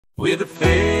With a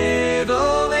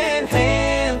fiddle in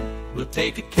hand, we'll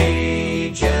take a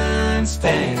Cajun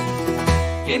stand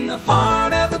in the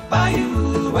heart of the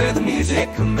bayou where the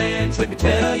music commands. Let me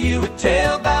tell you a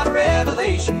tale about a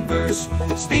revelation verse,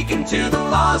 speaking to the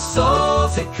lost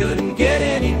souls that couldn't get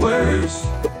any worse.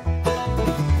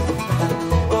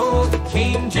 Oh, the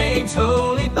King James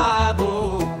Holy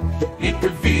Bible, it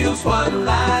reveals what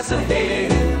lies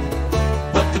ahead.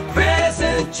 But the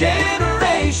present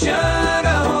generation,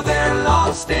 oh, they're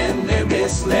lost and they're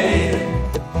misled.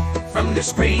 From their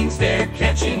screens they're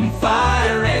catching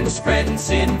fire and spreading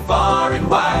sin far and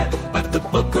wide. But the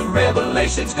book of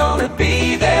Revelation's gonna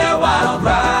be their wild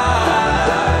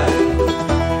ride.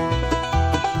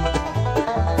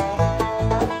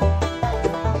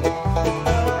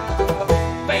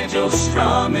 Banjos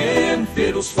strumming,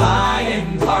 fiddles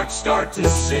flying, hearts start to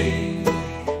sing.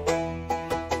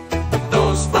 But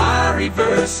those fiery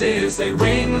verses, they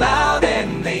ring loud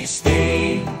and they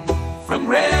sting. From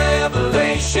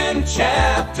Revelation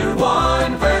chapter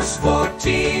 1 verse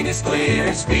 14 is clear.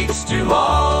 It speaks to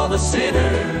all the sinners